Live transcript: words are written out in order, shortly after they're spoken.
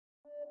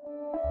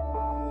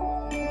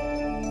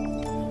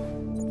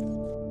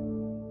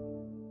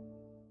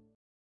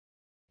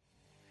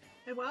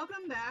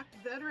Welcome back,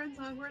 Veterans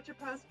Onward to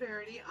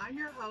Prosperity. I'm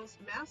your host,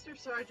 Master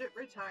Sergeant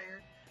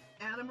Retired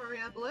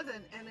AnnaMaria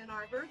Bliven, and in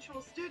our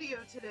virtual studio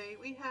today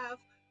we have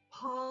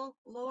Paul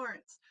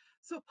Lawrence.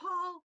 So,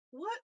 Paul,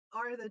 what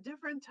are the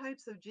different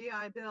types of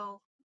GI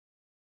Bill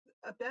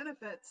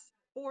benefits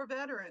for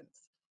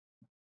veterans?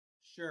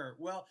 Sure.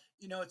 Well,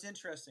 it's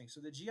interesting. So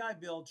the GI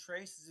Bill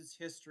traces its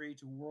history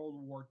to World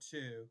War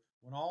II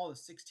when all the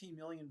 16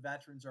 million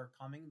veterans are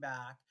coming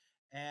back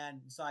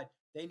and decide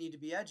they need to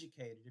be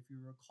educated. If you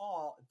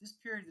recall, at this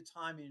period of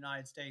time in the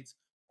United States,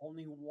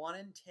 only 1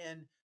 in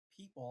 10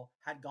 people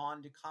had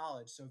gone to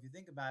college. So if you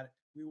think about it,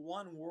 we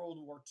won World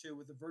War II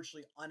with a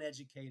virtually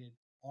uneducated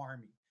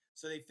army.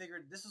 So they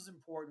figured this is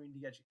important. We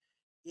need to get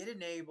you. It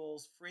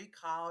enables free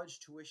college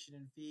tuition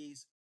and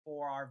fees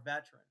for our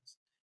veterans.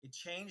 It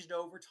changed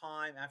over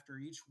time after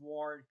each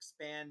war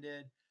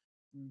expanded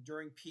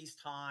during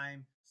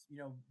peacetime,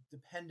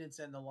 dependence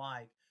and the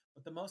like.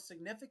 But the most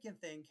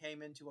significant thing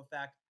came into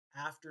effect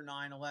after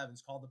 9/11.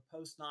 It's called the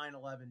post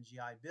 9/11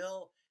 GI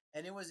Bill.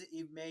 And it was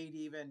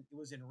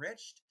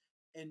enriched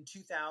in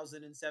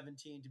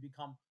 2017 to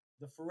become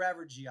the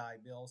forever GI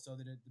Bill so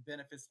that the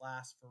benefits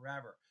last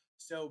forever.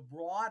 So,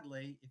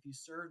 broadly, if you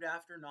served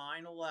after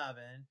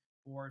 9/11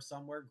 for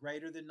somewhere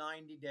greater than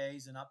 90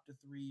 days and up to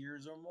 3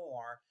 years or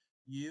more,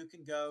 you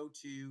can go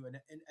to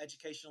an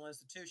educational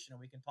institution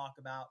and we can talk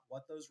about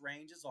what those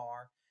ranges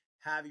are,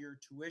 have your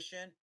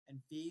tuition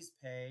and fees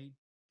paid,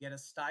 get a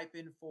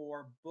stipend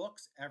for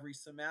books every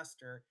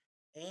semester,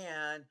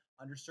 and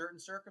under certain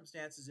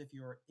circumstances, if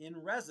you're in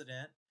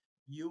resident,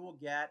 you will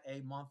get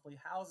a monthly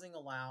housing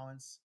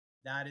allowance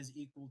that is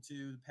equal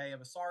to the pay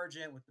of a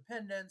sergeant with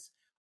dependents.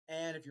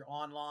 And if you're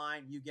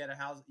online, you get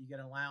an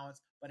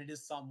allowance, but it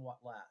is somewhat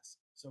less.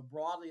 So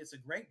broadly, it's a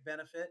great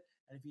benefit.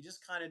 And if you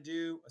just kind of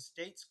do a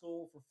state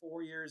school for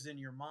 4 years in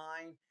your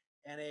mind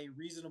and a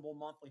reasonable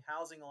monthly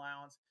housing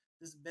allowance,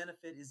 this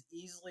benefit is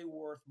easily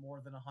worth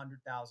more than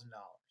 $100,000.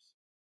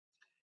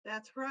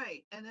 That's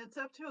right. And it's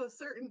up to a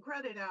certain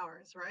credit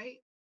hours,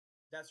 right?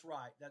 That's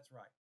right. That's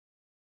right.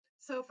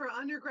 So for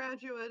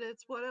undergraduate,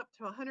 it's what, up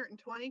to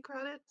 120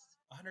 credits?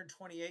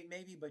 128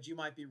 maybe, but you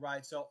might be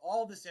right. So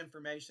all this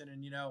information,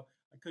 and I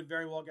could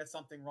very well get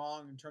something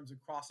wrong in terms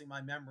of crossing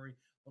my memory,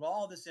 but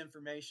all this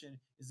information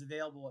is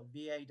available at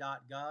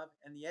va.gov,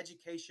 and the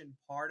education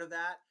part of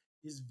that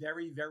is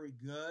very, very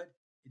good.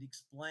 It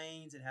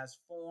explains, it has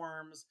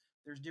forms,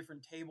 there's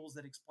different tables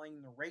that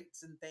explain the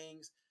rates and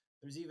things.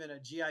 There's even a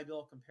GI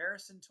Bill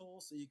comparison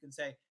tool, so you can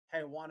say, hey,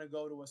 I want to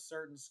go to a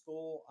certain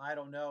school. I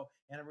don't know.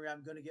 AnnaMaria,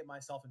 I'm going to get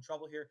myself in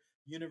trouble here.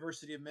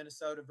 University of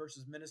Minnesota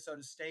versus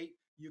Minnesota State.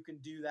 You can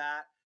do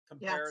that Yes.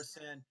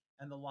 comparison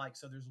and the like.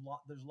 So there's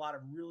a lot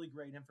of really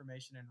great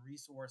information and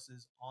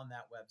resources on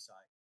that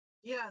website.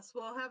 Yes,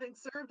 well, having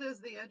served as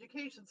the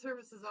Education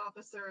Services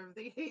Officer of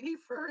the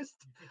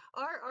 81st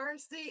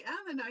RRC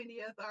and the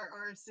 90th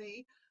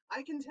RRC,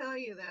 I can tell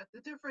you that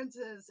the difference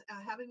is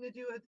having to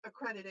do with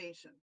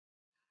accreditation.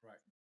 Right.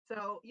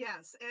 So,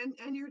 yes,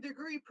 and your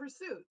degree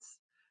pursuits.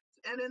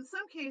 And in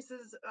some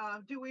cases,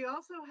 do we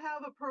also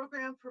have a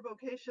program for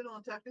vocational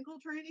and technical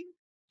training?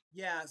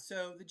 Yeah,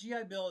 so the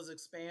GI Bill has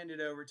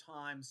expanded over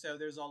time, so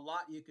there's a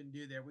lot you can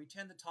do there. We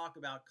tend to talk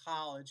about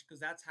college because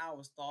that's how it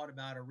was thought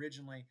about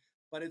originally,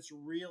 but it's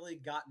really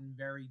gotten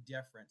very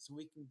different. So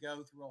we can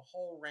go through a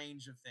whole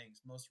range of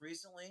things. Most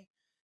recently,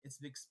 it's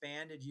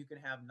expanded. You can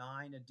have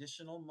 9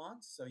 additional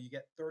months, so you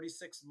get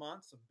 36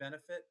 months of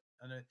benefit,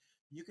 and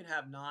you can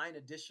have 9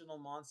 additional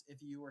months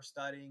if you are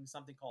studying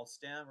something called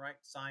STEM, right?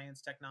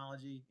 Science,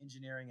 technology,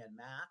 engineering, and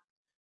math.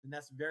 And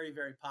that's very,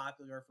 very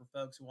popular for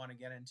folks who want to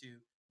get into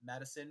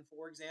medicine,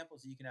 for example,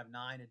 so you can have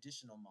 9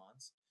 additional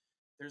months.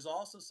 There's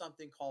also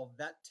something called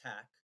vet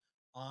tech,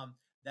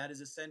 that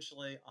is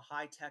essentially a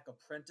high tech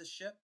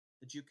apprenticeship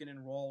that you can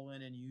enroll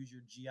in and use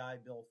your GI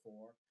Bill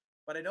for.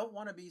 But I don't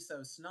want to be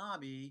so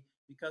snobby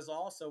because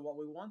also what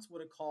we once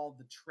would have called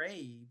the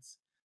trades,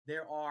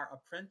 there are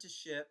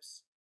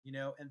apprenticeships,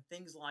 and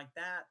things like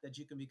that that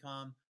you can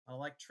become an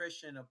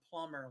electrician, a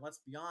plumber. Let's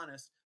be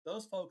honest,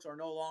 those folks are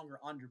no longer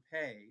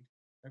underpaid.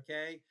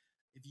 Okay.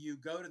 If you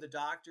go to the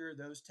doctor,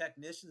 those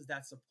technicians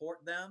that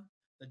support them,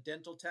 the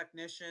dental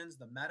technicians,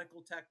 the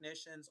medical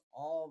technicians,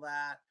 all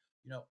that,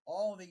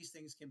 all these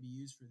things can be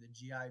used for the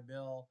GI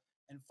Bill.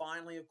 And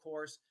finally, of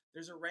course,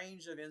 there's a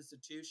range of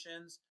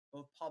institutions,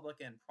 both public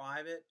and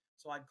private.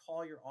 So I'd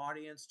call your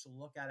audience to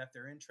look at if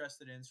they're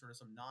interested in sort of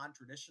some non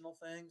traditional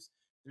things.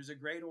 There's a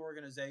great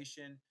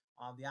organization.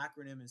 The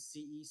acronym is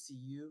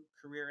CECU,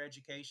 Career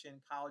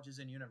Education Colleges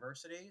and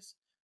Universities.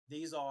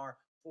 These are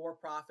for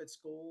profit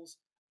schools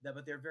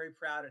but they're very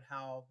proud at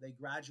how they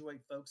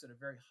graduate folks at a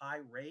very high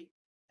rate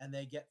and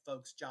they get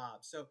folks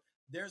jobs. So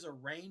there's a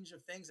range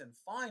of things. And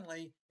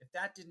finally, if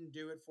that didn't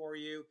do it for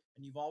you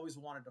and you've always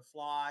wanted to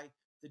fly,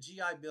 the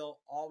GI Bill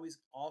always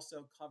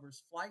also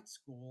covers flight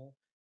school.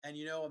 And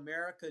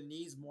America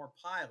needs more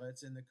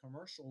pilots in the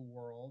commercial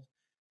world.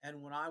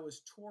 And when I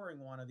was touring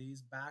one of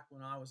these back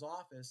when I was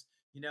office,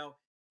 in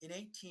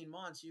 18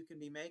 months, you can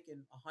be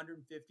making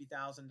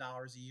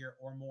 $150,000 a year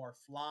or more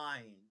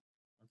flying.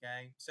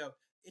 Okay. So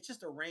it's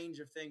just a range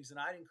of things. And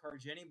I'd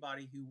encourage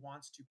anybody who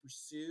wants to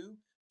pursue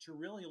to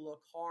really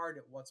look hard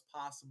at what's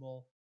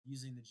possible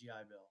using the GI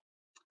Bill.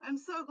 I'm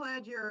so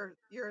glad you're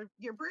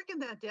breaking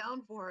that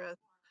down for us.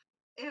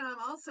 And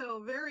I'm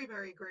also very,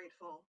 very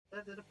grateful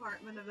that the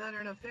Department of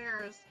Veteran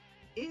Affairs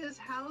is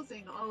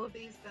housing all of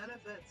these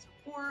benefits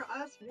for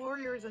us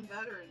warriors and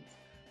veterans.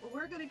 But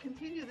we're going to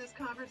continue this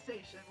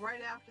conversation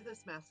right after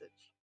this message.